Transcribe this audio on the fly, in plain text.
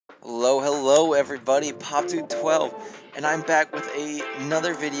Hello everybody, PopDude12, and I'm back with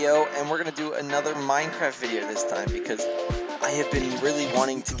another video, and we're gonna do another Minecraft video this time because I have been really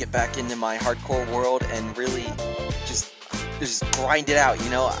wanting to get back into my hardcore world and really just grind it out, you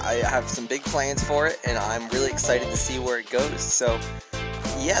know. I have some big plans for it, and I'm really excited to see where it goes. So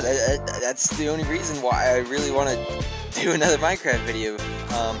yeah, that's the only reason why I really want to do another Minecraft video.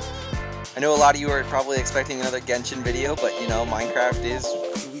 I know a lot of you are probably expecting another Genshin video, but you know, Minecraft is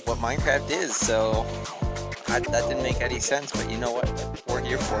what Minecraft is, so that didn't make any sense, but you know what? We're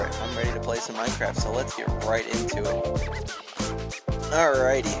here for it. I'm ready to play some Minecraft, so let's get right into it.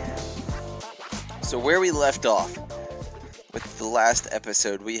 Alrighty. So where we left off with the last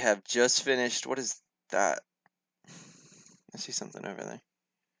episode, we have just finished, what is that? I see something over there.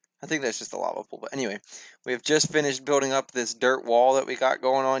 I think that's just a lava pool, but anyway, we have just finished building up this dirt wall that we got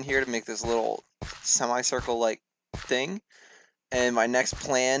going on here to make this little semicircle-like thing. And my next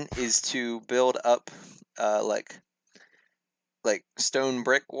plan is to build up like stone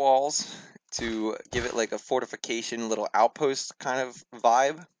brick walls to give it like a fortification little outpost kind of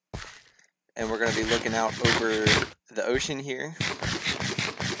vibe. And we're going to be looking out over the ocean here.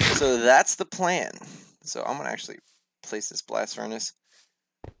 So that's the plan. So I'm going to actually place this blast furnace.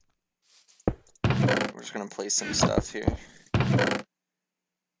 We're just going to place some stuff here.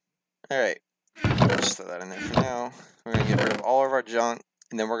 Alright, just throw that in there for now. We're going to get rid of all of our junk,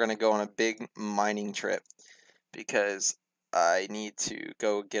 and then we're going to go on a big mining trip, because I need to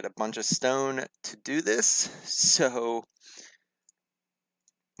go get a bunch of stone to do this. So,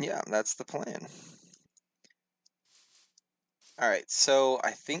 yeah, that's the plan. Alright, so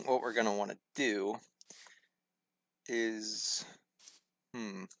I think what we're going to want to do is,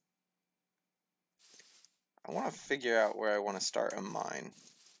 I want to figure out where I want to start a mine.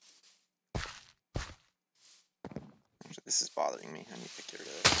 Actually, this is bothering me. I need to get rid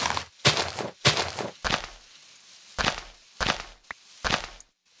of this.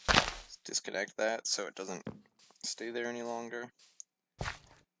 Let's disconnect that so it doesn't stay there any longer.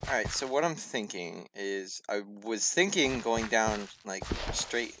 Alright, so what I'm thinking is, I was thinking going down like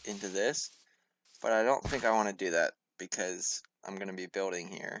straight into this, but I don't think I want to do that because I'm going to be building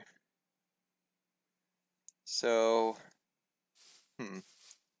here. So,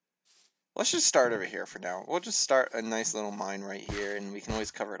 let's just start over here for now. We'll just start a nice little mine right here, and we can always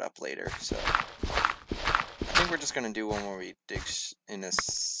cover it up later. So, I think we're just going to do one where we dig in a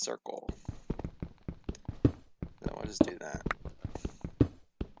circle. So we'll just do that.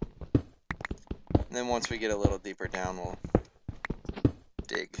 And then once we get a little deeper down, we'll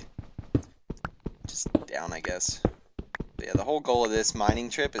dig just down, I guess. But yeah, the whole goal of this mining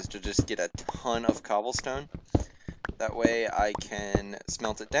trip is to just get a ton of cobblestone. That way I can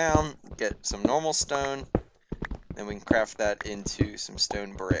smelt it down, get some normal stone, then we can craft that into some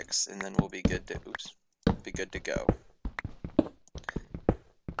stone bricks, and then we'll be good to go.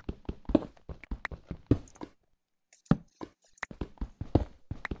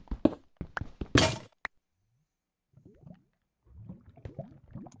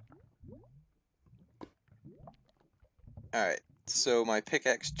 Alright, so my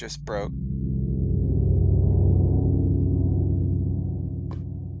pickaxe just broke.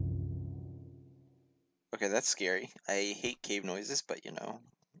 Okay, that's scary. I hate cave noises, but you know,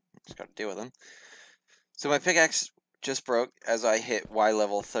 just gotta deal with them. So my pickaxe just broke as I hit Y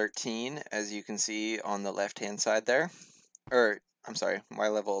level 13, as you can see on the left hand side there. Or, I'm sorry, Y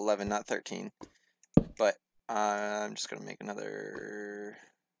level 11, not 13. But I'm just gonna make another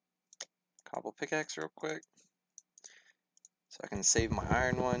cobble pickaxe real quick, so I can save my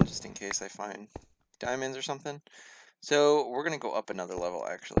iron one just in case I find diamonds or something. So we're gonna go up another level.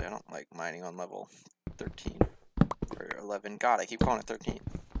 Actually, I don't like mining on level 13 or 11. God, I keep calling it 13.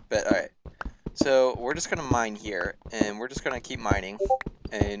 But alright, so we're just gonna mine here, and we're just gonna keep mining,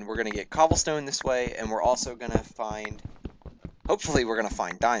 and we're gonna get cobblestone this way, and we're also gonna find, hopefully we're gonna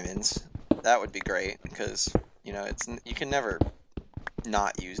find diamonds. That would be great, because you know, you can never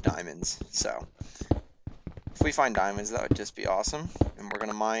not use diamonds. So if we find diamonds, that would just be awesome. And we're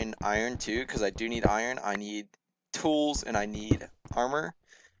gonna mine iron too, because I do need iron. I need tools and I need armor.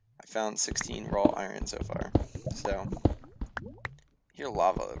 I found 16 raw iron so far. So, hear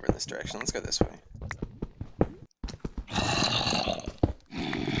lava over in this direction. Let's go this way.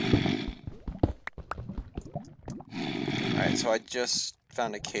 Alright, so I just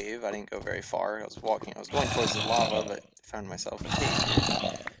found a cave. I didn't go very far. I was going towards the lava, but found myself a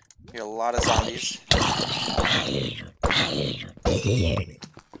cave. Hear a lot of zombies.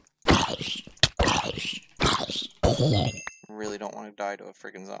 Really don't want to die to a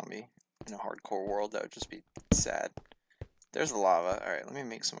freaking zombie in a hardcore world. That would just be sad. There's the lava. Alright, let me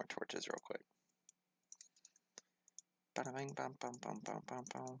make some more torches real quick.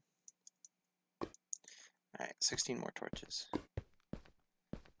 Alright, 16 more torches.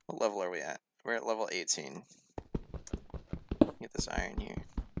 What level are we at? We're at level 18. Get this iron here.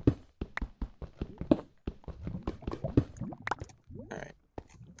 Alright.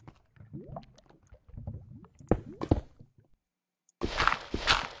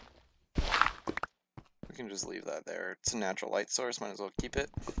 We can just leave that there. It's a natural light source, might as well keep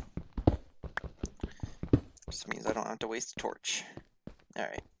it. Just means I don't have to waste a torch.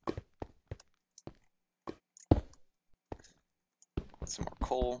 Alright. Some more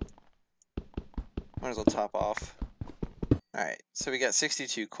coal. Might as well top off. Alright, so we got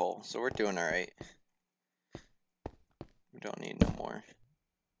 62 coal, so we're doing alright. We don't need no more.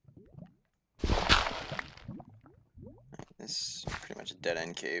 Right, this is pretty much a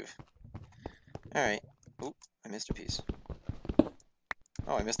dead-end cave. Alright. Oop, I missed a piece.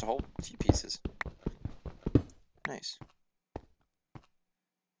 Oh, I missed a whole few pieces. Nice.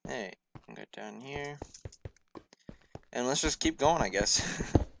 Alright, I'll go down here. And let's just keep going, I guess.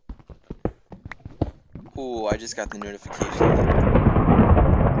 Ooh, I just got the notification.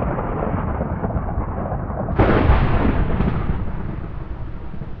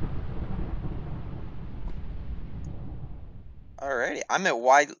 Alrighty, I'm at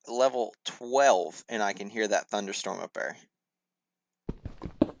Y level 12, and I can hear that thunderstorm up there.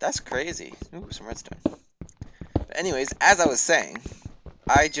 That's crazy. Ooh, some redstone. But anyways, as I was saying,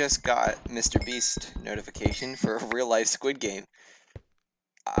 I just got Mr. Beast notification for a real-life Squid Game.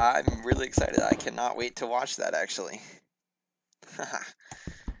 I'm really excited. I cannot wait to watch that, actually.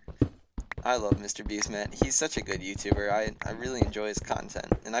 I love Mr. Beast, man. He's such a good YouTuber. I really enjoy his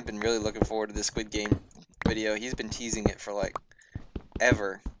content. And I've been really looking forward to the Squid Game video. He's been teasing it for, like,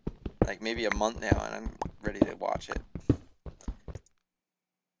 ever. Like, maybe a month now, and I'm ready to watch it.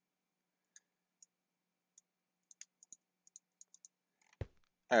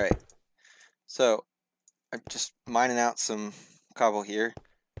 Alright. So, I'm just mining out some cobble here.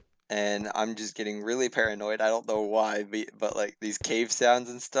 And I'm just getting really paranoid. I don't know why, but like these cave sounds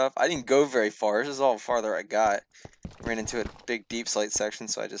and stuff. I didn't go very far. This is all farther I got. Ran into a big deep slate section,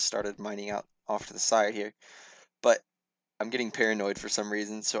 so I just started mining out off to the side here. But I'm getting paranoid for some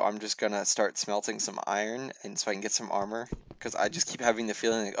reason, so I'm just gonna start smelting some iron, and so I can get some armor. Because I just keep having the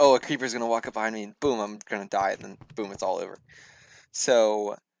feeling like, oh, a creeper's gonna walk up behind me, and boom, I'm gonna die, and then boom, it's all over.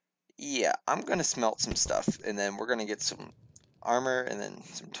 So yeah, I'm gonna smelt some stuff, and then we're gonna get some armor and then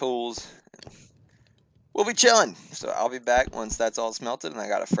some tools. We'll be chilling. So I'll be back once that's all smelted and I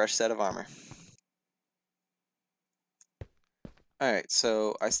got a fresh set of armor. Alright,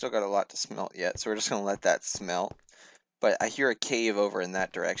 so I still got a lot to smelt yet, so we're just gonna let that smelt. But I hear a cave over in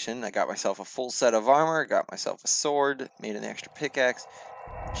that direction. I got myself a full set of armor, got myself a sword, made an extra pickaxe,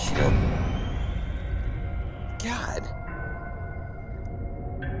 shield. God.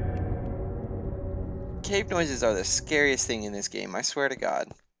 Cave noises are the scariest thing in this game, I swear to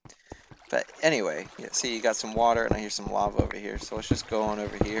God. But anyway, yeah, see, you got some water, and I hear some lava over here. So let's just go on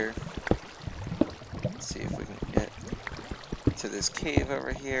over here. Let's see if we can get to this cave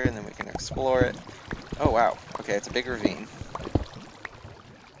over here, and then we can explore it. Oh, wow. Okay, it's a big ravine.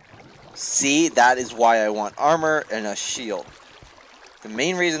 See, that is why I want armor and a shield. The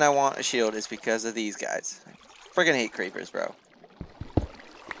main reason I want a shield is because of these guys. I friggin' hate creepers, bro.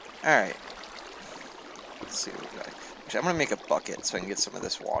 Alright. Let's see what we got. Actually, I'm going to make a bucket so I can get some of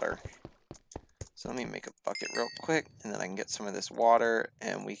this water. So let me make a bucket real quick, and then I can get some of this water,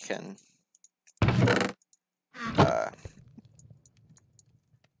 and we can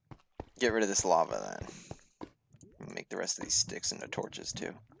get rid of this lava then. Make the rest of these sticks into torches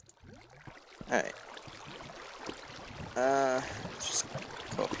too. Alright. Let's just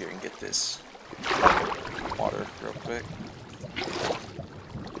go up here and get this water real quick.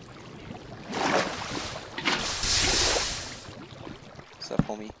 What's up,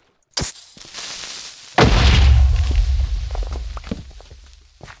 homie?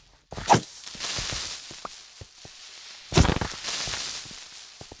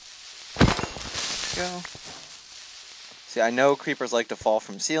 Go. See, I know creepers like to fall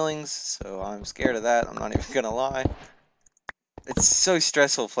from ceilings, so I'm scared of that. I'm not even gonna lie. It's so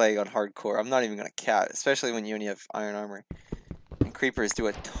stressful playing on hardcore. I'm not even gonna cap, especially when you only have iron armor. And creepers do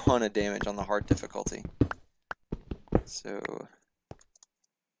a ton of damage on the hard difficulty. So,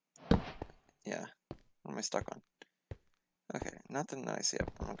 yeah. What am I stuck on? Okay, nothing that I see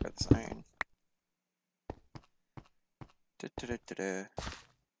up. I'm gonna grab this iron.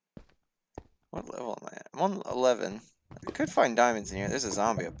 What level am I at? I'm on 11. I could find diamonds in here. There's a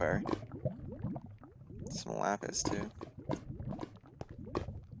zombie up there. Some lapis, too.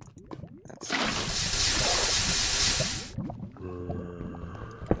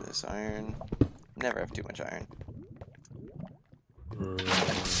 this iron. Never have too much iron.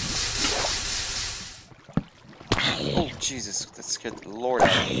 Oh, Jesus, that scared the Lord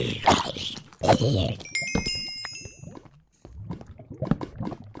out of me.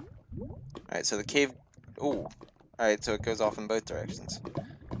 Alright, so the cave... Ooh. Alright, so it goes off in both directions.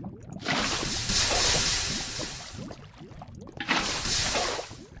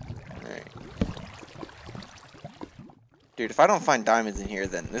 Alright. Dude, if I don't find diamonds in here,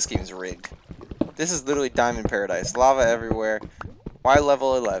 then this game's rigged. This is literally diamond paradise. Lava everywhere. Y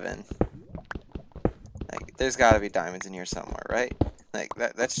level 11. Like, there's gotta be diamonds in here somewhere, right? Like,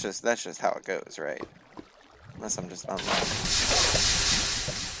 that's just how it goes, right? Unless I'm just unlucky.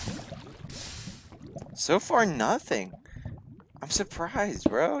 So far, nothing. I'm surprised,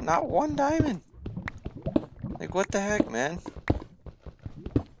 bro. Not one diamond. Like, what the heck, man?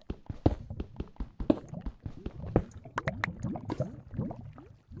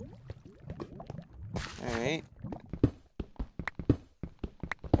 Alright.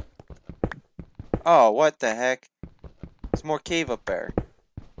 Oh, what the heck? There's more cave up there.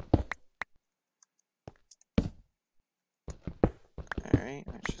 Alright,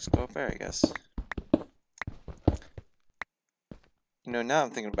 let's just go up there, I guess. You know, now I'm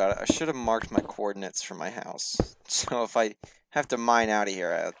thinking about it, I should have marked my coordinates for my house. So if I have to mine out of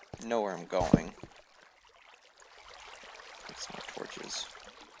here, I know where I'm going. Get some more torches.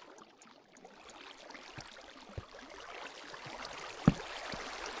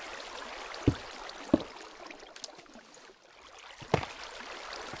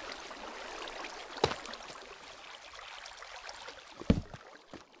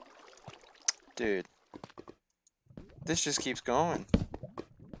 Dude. This just keeps going.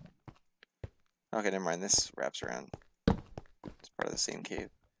 Okay, never mind. This wraps around. It's part of the same cave.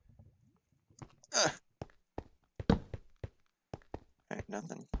 Alright,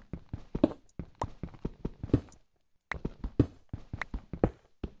 nothing.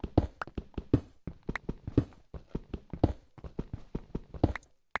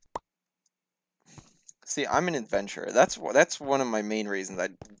 See, I'm an adventurer. That's one of my main reasons I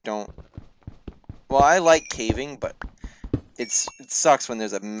don't... Well, I like caving, but it sucks when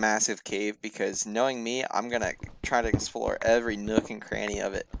there's a massive cave, because knowing me, I'm gonna try to explore every nook and cranny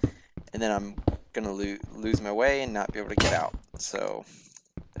of it, and then I'm gonna lose my way and not be able to get out. So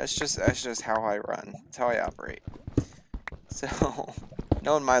that's just how I run. That's how I operate. So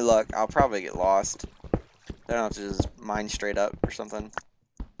knowing my luck, I'll probably get lost. I don't have to just mine straight up or something.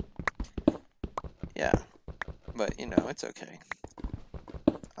 Yeah, but you know, it's okay.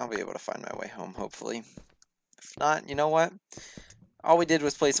 I'll be able to find my way home, hopefully. If not, you know what? All we did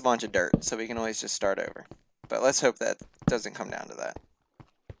was place a bunch of dirt, so we can always just start over. But let's hope that doesn't come down to that.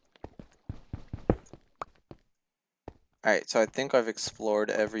 Alright, so I think I've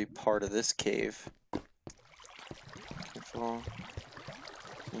explored every part of this cave. Careful.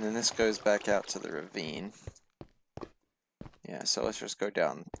 And then this goes back out to the ravine. Yeah, so let's just go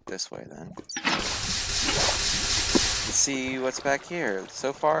down this way then. Let's see what's back here.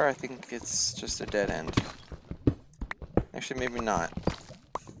 So far, I think it's just a dead end. Actually, maybe not.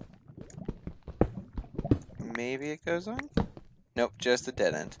 Maybe it goes on? Nope, just a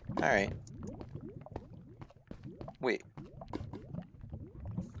dead end. Alright. Wait.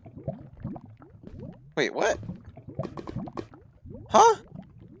 Wait, what? Huh?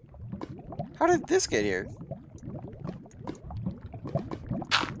 How did this get here?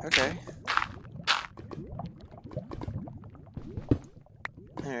 Okay.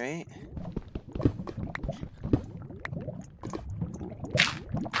 Alright.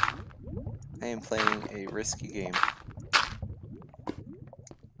 I am playing a risky game.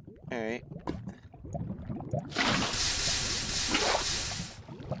 Alright.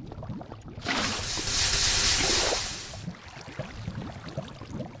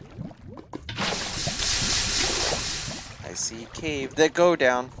 I see cave that go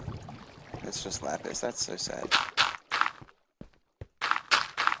down. That's just lapis. That's so sad.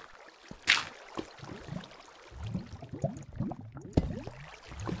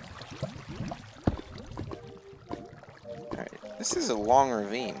 This is a long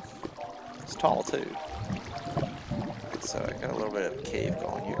ravine. It's tall too. So I got a little bit of a cave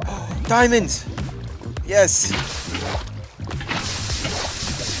going here. Diamonds! Yes!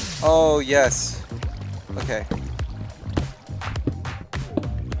 Oh, yes. Okay.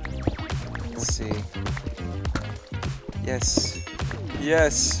 Let's see. Yes.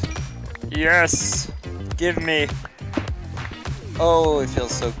 Yes. Yes! Give me. Oh, it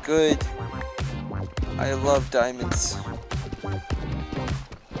feels so good. I love diamonds.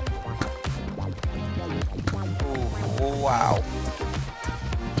 Wow.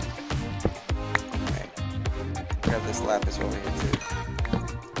 this lapis over here too.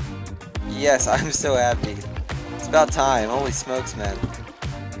 Yes, I'm so happy. It's about time. Holy smokes, man.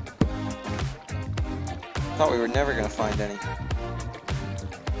 Thought we were never gonna find any.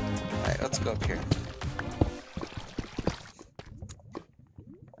 Alright, let's go up here.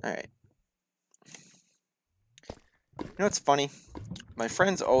 Alright. You know what's funny? My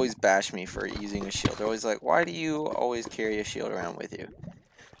friends always bash me for using a shield. They're always like, why do you always carry a shield around with you?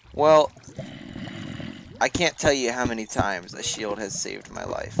 Well, I can't tell you how many times a shield has saved my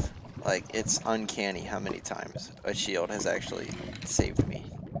life. Like, it's uncanny how many times a shield has actually saved me.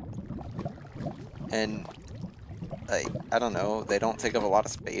 And, like, I don't know, they don't take up a lot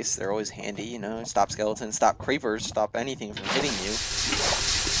of space. They're always handy, you know, stop skeletons, stop creepers, stop anything from hitting you.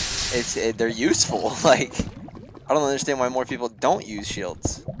 They're useful, like, I don't understand why more people don't use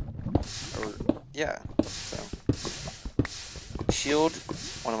shields. Or, yeah, so. Shield,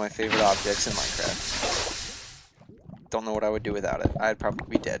 one of my favorite objects in Minecraft. Don't know what I would do without it. I'd probably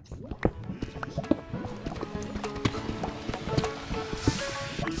be dead.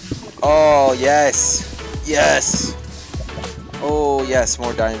 Oh, yes! Yes! Oh, yes,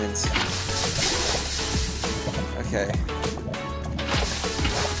 more diamonds. Okay.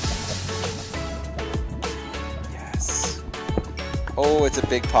 Yes. Oh, it's a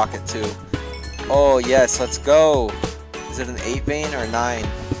big pocket, too. Oh, yes, let's go! Is it an 8 vein or 9?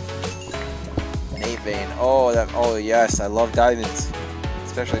 An 8 vein. Oh, yes, I love diamonds.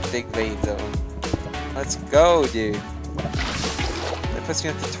 Especially big veins of them. Let's go, dude. That puts me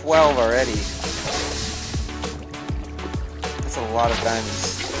up to 12 already. That's a lot of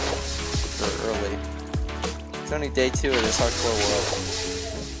diamonds for early. It's only day 2 of this hardcore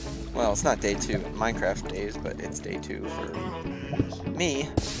world. Well, it's not day 2 in Minecraft days, but it's day 2 for me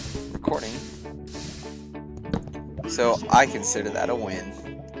recording. So I consider that a win.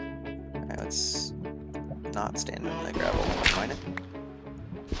 Alright, let's not stand on the gravel and mine it.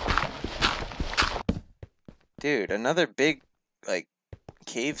 Dude, another big, like,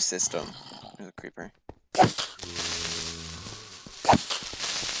 cave system. There's a creeper.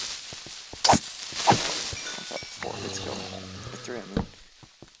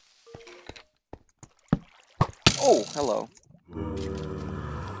 Oh, hello.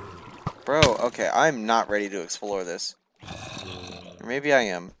 Bro, okay, I'm not ready to explore this. Or maybe I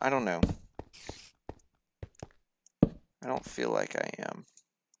am. I don't know. I don't feel like I am.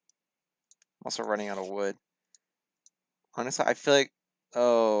 I'm also running out of wood. Honestly, I feel like...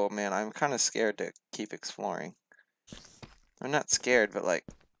 Oh, man, I'm kind of scared to keep exploring. I'm not scared, but, like,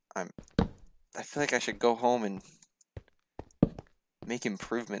 I feel like I should go home and make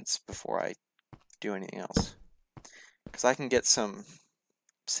improvements before I do anything else. Because I can get some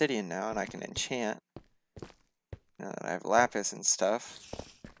obsidian now, and I can enchant. Now that I have lapis and stuff.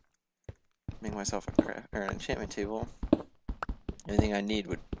 Make myself an enchantment table. Anything I need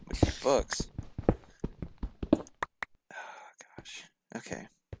would be books. Oh, gosh. Okay.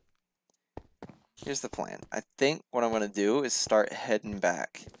 Here's the plan. I think what I'm going to do is start heading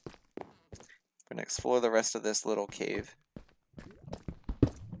back. I'm going to explore the rest of this little cave.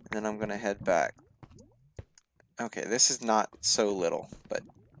 And then I'm going to head back. Okay, this is not so little, but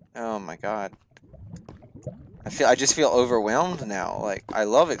oh my god. I just feel overwhelmed now. Like, I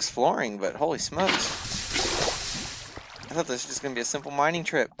love exploring, but holy smokes. I thought this was just going to be a simple mining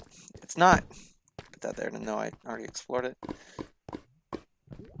trip. It's not. Put that there to know I already explored it.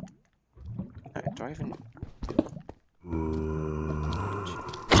 Alright, do I even...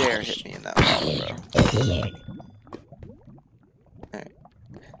 dare hit me in that lava, bro. Alright.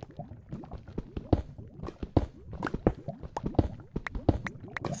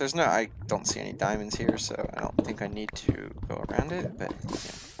 If there's no... I don't see any diamonds here, so I don't think I need to go around it, but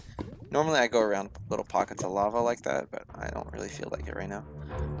yeah. Normally I go around little pockets of lava like that, but I don't really feel like it right now.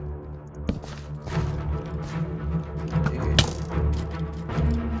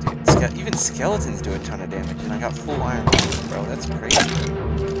 Dude, even skeletons do a ton of damage, and I got full iron armor, bro. That's crazy.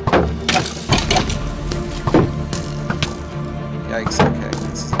 Yikes, okay,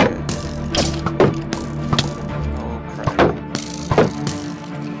 this is good. Oh, crap.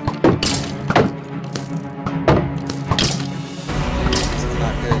 This is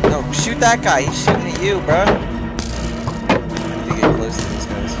not good. No, shoot that guy! He's shooting at you, bro! I need to get close to these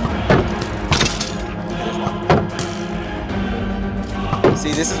guys. There's one.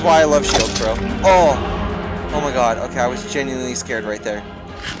 See, this is why I love shields, bro. Oh! Oh my god, okay, I was genuinely scared right there.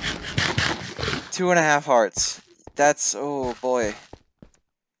 2.5 hearts. That's, oh boy.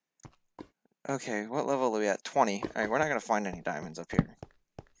 Okay, what level are we at? 20. Alright, we're not gonna find any diamonds up here.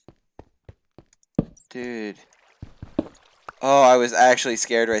 Dude. Oh, I was actually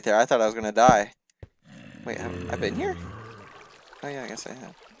scared right there. I thought I was gonna die. Wait, have I been here? Oh yeah, I guess I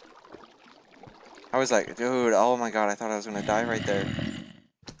have. I was like, dude, oh my god, I thought I was gonna die right there.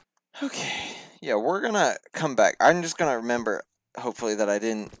 Okay, yeah, we're gonna come back. I'm just gonna remember, hopefully, that I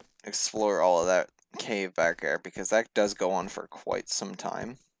didn't explore all of that cave back there, because that does go on for quite some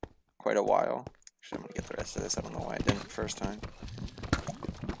time. Quite a while. Actually, I'm gonna get the rest of this. I don't know why I didn't the first time.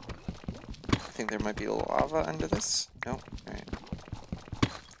 I think there might be a little lava under this. Nope. Alright.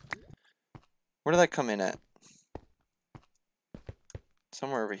 Where did that come in at?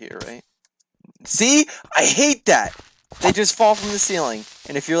 Somewhere over here, right? See? I hate that! They just fall from the ceiling.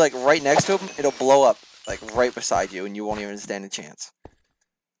 And if you're like right next to them, it'll blow up like right beside you and you won't even stand a chance.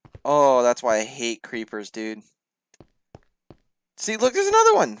 Oh, that's why I hate creepers, dude. See, look, there's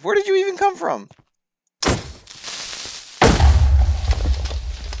another one! Where did you even come from?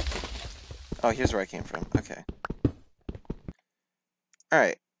 Oh, here's where I came from. Okay.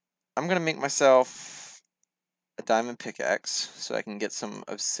 Alright. I'm gonna make myself a diamond pickaxe so I can get some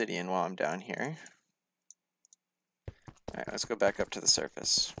obsidian while I'm down here. Alright, let's go back up to the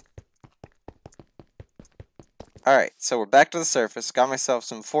surface. Alright, so we're back to the surface. Got myself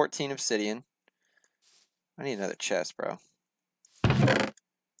some 14 obsidian. I need another chest, bro.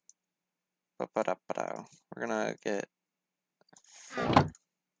 We're gonna get 4.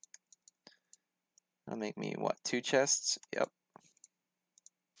 That'll make me, what, 2 chests? Yep.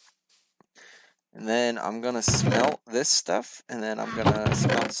 And then I'm gonna smelt this stuff, and then I'm gonna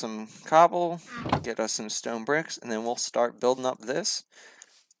smelt some cobble, get us some stone bricks, and then we'll start building up this.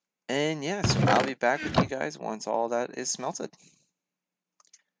 And yeah, so I'll be back with you guys once all that is smelted.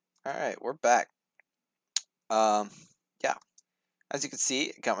 Alright, we're back. Yeah. As you can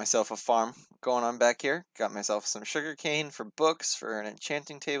see, got myself a farm going on back here. Got myself some sugar cane for books, for an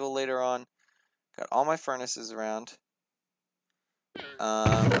enchanting table later on. Got all my furnaces around.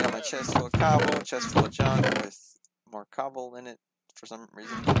 Got my chest full of cobble, chest full of junk with more cobble in it for some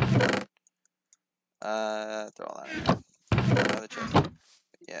reason. Throw all that in there. Another chest.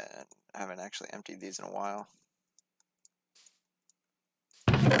 Yeah, I haven't actually emptied these in a while.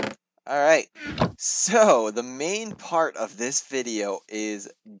 Alright, so the main part of this video is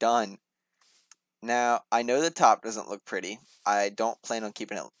done. Now, I know the top doesn't look pretty. I don't plan on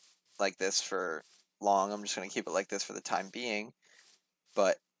keeping it like this for long. I'm just going to keep it like this for the time being.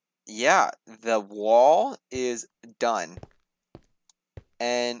 But, yeah, the wall is done.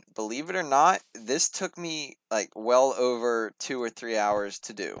 And believe it or not, this took me like well over 2 or 3 hours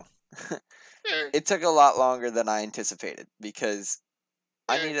to do. It took a lot longer than I anticipated because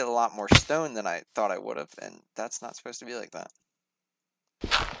I needed a lot more stone than I thought I would have, and that's not supposed to be like that.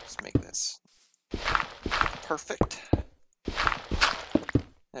 Just make this perfect.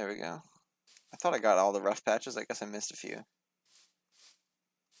 There we go. I thought I got all the rough patches. I guess I missed a few.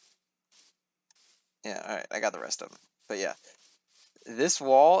 Yeah, alright, I got the rest of them. But yeah, this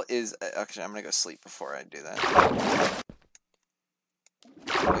wall is... Actually, I'm going to go sleep before I do that.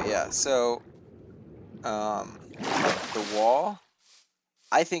 But yeah, so... the wall,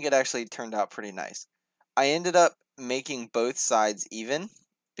 I think it actually turned out pretty nice. I ended up making both sides even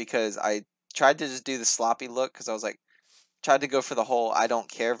because I tried to just do the sloppy look because I was like, tried to go for the whole I don't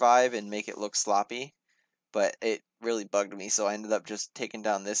care vibe and make it look sloppy, but it really bugged me, so I ended up just taking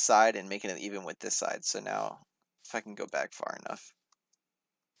down this side and making it even with this side. So now, if I can go back far enough,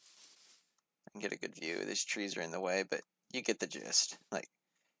 I can get a good view. These trees are in the way, but you get the gist. Like,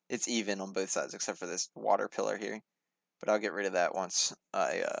 it's even on both sides except for this water pillar here. But I'll get rid of that once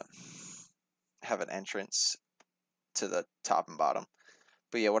I have an entrance to the top and bottom.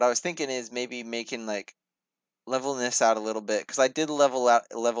 But yeah, what I was thinking is maybe making like leveling this out a little bit because I did level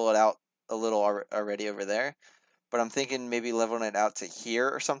it out a little already over there. But I'm thinking maybe leveling it out to here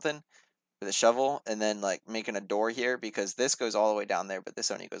or something with a shovel, and then like making a door here because this goes all the way down there, but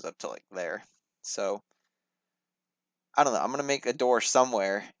this only goes up to like there. So I don't know. I'm gonna make a door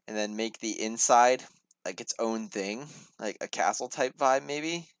somewhere and then make the inside like its own thing, like a castle type vibe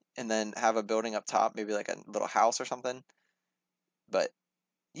maybe, and then have a building up top, maybe like a little house or something. But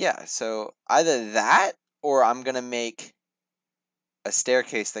yeah, so either that or I'm gonna make a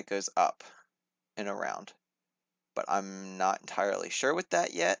staircase that goes up and around. But I'm not entirely sure with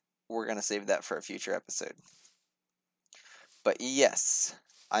that yet. We're gonna save that for a future episode. But yes,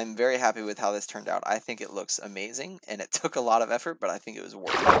 I'm very happy with how this turned out. I think it looks amazing, and it took a lot of effort, but I think it was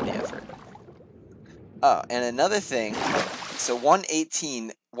worth the effort. Oh, and another thing, so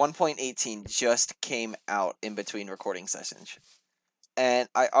 1.18 just came out in between recording sessions. And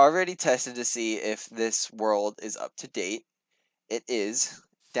I already tested to see if this world is up to date. It is,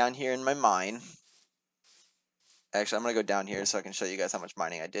 down here in my mine. Actually, I'm going to go down here so I can show you guys how much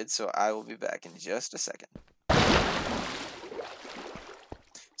mining I did. So I will be back in just a second.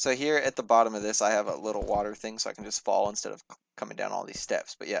 So here at the bottom of this, I have a little water thing so I can just fall instead of coming down all these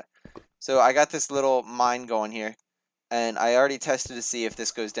steps. But yeah, so I got this little mine going here. And I already tested to see if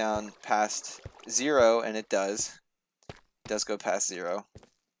this goes down past 0, and it does. It does go past 0.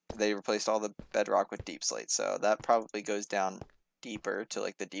 They replaced all the bedrock with deep slate, so that probably goes down deeper to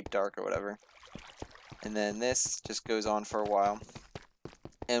like the deep dark or whatever. And then this just goes on for a while.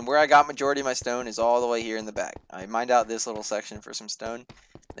 And where I got majority of my stone is all the way here in the back. I mined out this little section for some stone.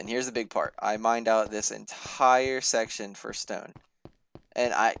 Then here's the big part. I mined out this entire section for stone.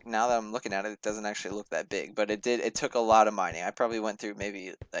 And now that I'm looking at it, it doesn't actually look that big, but it took a lot of mining. I probably went through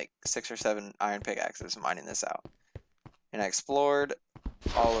maybe like 6 or 7 iron pickaxes mining this out. And I explored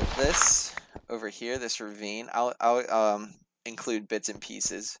all of this over here, this ravine. I'll include bits and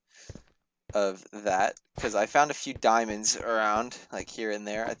pieces of that because I found a few diamonds around, like here and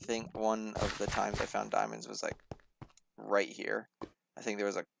there. I think one of the times I found diamonds was like right here. I think there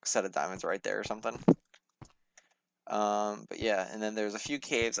was a set of diamonds right there or something. But yeah, and then there's a few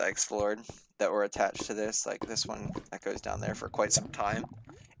caves I explored that were attached to this, like this one that goes down there for quite some time.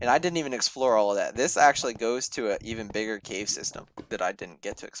 And I didn't even explore all of that. This actually goes to an even bigger cave system that I didn't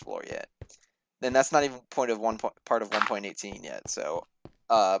get to explore yet. And that's not even part of 1.18 yet. So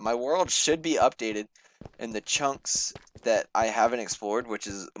my world should be updated, and the chunks that I haven't explored, which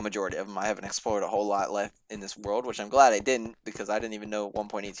is a majority of them, I haven't explored a whole lot left in this world, which I'm glad I didn't, because I didn't even know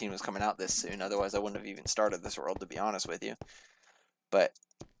 1.18 was coming out this soon. Otherwise, I wouldn't have even started this world, to be honest with you. But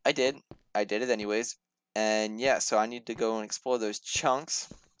I did. I did it anyways. And yeah, so I need to go and explore those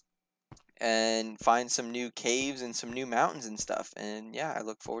chunks and find some new caves and some new mountains and stuff. And yeah, I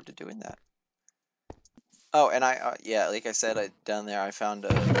look forward to doing that. Oh, and yeah, like I said, down there I found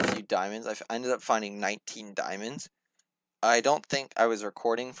a few diamonds. I ended up finding 19 diamonds. I don't think I was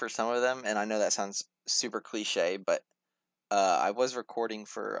recording for some of them, and I know that sounds super cliche, but I was recording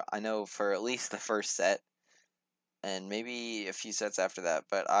for, I know, for at least the first set, and maybe a few sets after that,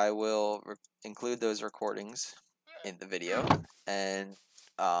 but I will include those recordings in the video, and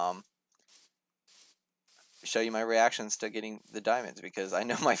show you my reactions to getting the diamonds, because I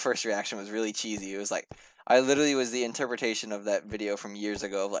know my first reaction was really cheesy. It was like, I literally was the interpretation of that video from years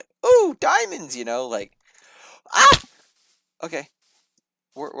ago of like, ooh, diamonds, you know, like, ah! Okay,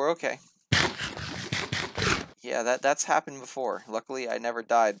 we're okay. Yeah, that's happened before. Luckily, I never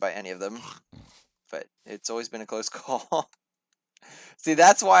died by any of them, but it's always been a close call. See,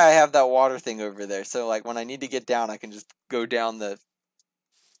 that's why I have that water thing over there. So, like, when I need to get down, I can just go down the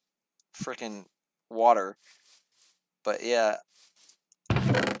freaking water. But yeah,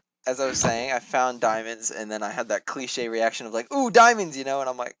 as I was saying, I found diamonds, and then I had that cliche reaction of like, ooh, diamonds, you know, and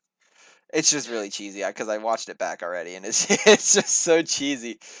I'm like, it's just really cheesy because I watched it back already, and it's just so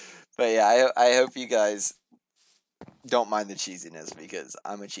cheesy. But yeah, I hope you guys don't mind the cheesiness, because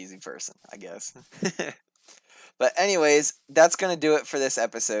I'm a cheesy person, I guess. But anyways, that's gonna do it for this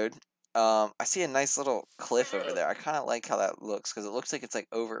episode. I see a nice little cliff over there. I kind of like how that looks, because it looks like it's like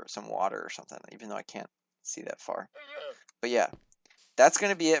over some water or something, even though I can't see that far. But yeah, that's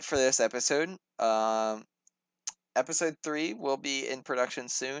gonna be it for this episode. Episode 3 will be in production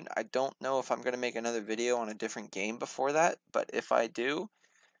soon. I don't know if I'm going to make another video on a different game before that, but if I do,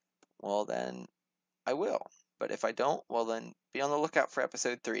 well then I will. But if I don't, well then be on the lookout for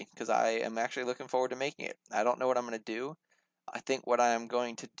episode 3, because I am actually looking forward to making it. I don't know what I'm going to do. I think what I am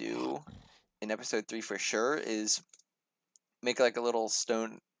going to do in episode 3 for sure is make like a little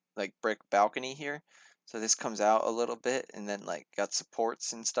stone, like brick balcony here. So this comes out a little bit, and then like got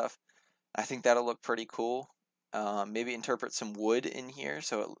supports and stuff. I think that'll look pretty cool. Maybe interpret some wood in here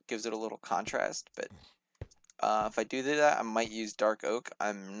so it gives it a little contrast, but if I do that, I might use dark oak.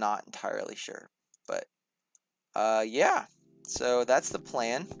 I'm not entirely sure, but yeah, so that's the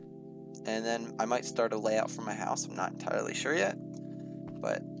plan. And then I might start a layout for my house. I'm not entirely sure yet,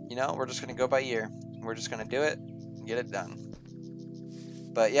 but you know, we're just gonna go by ear. We're just gonna do it and get it done.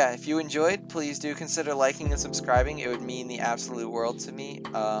 But yeah, if you enjoyed, please do consider liking and subscribing. It would mean the absolute world to me.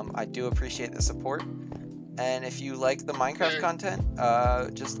 I do appreciate the support. And if you like the Minecraft content,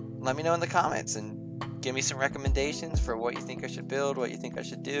 just let me know in the comments and give me some recommendations for what you think I should build, what you think I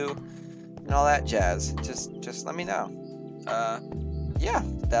should do, and all that jazz. Just let me know. Yeah,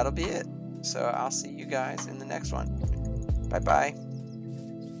 that'll be it. So I'll see you guys in the next one. Bye-bye.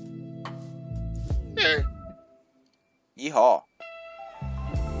 Yeehaw.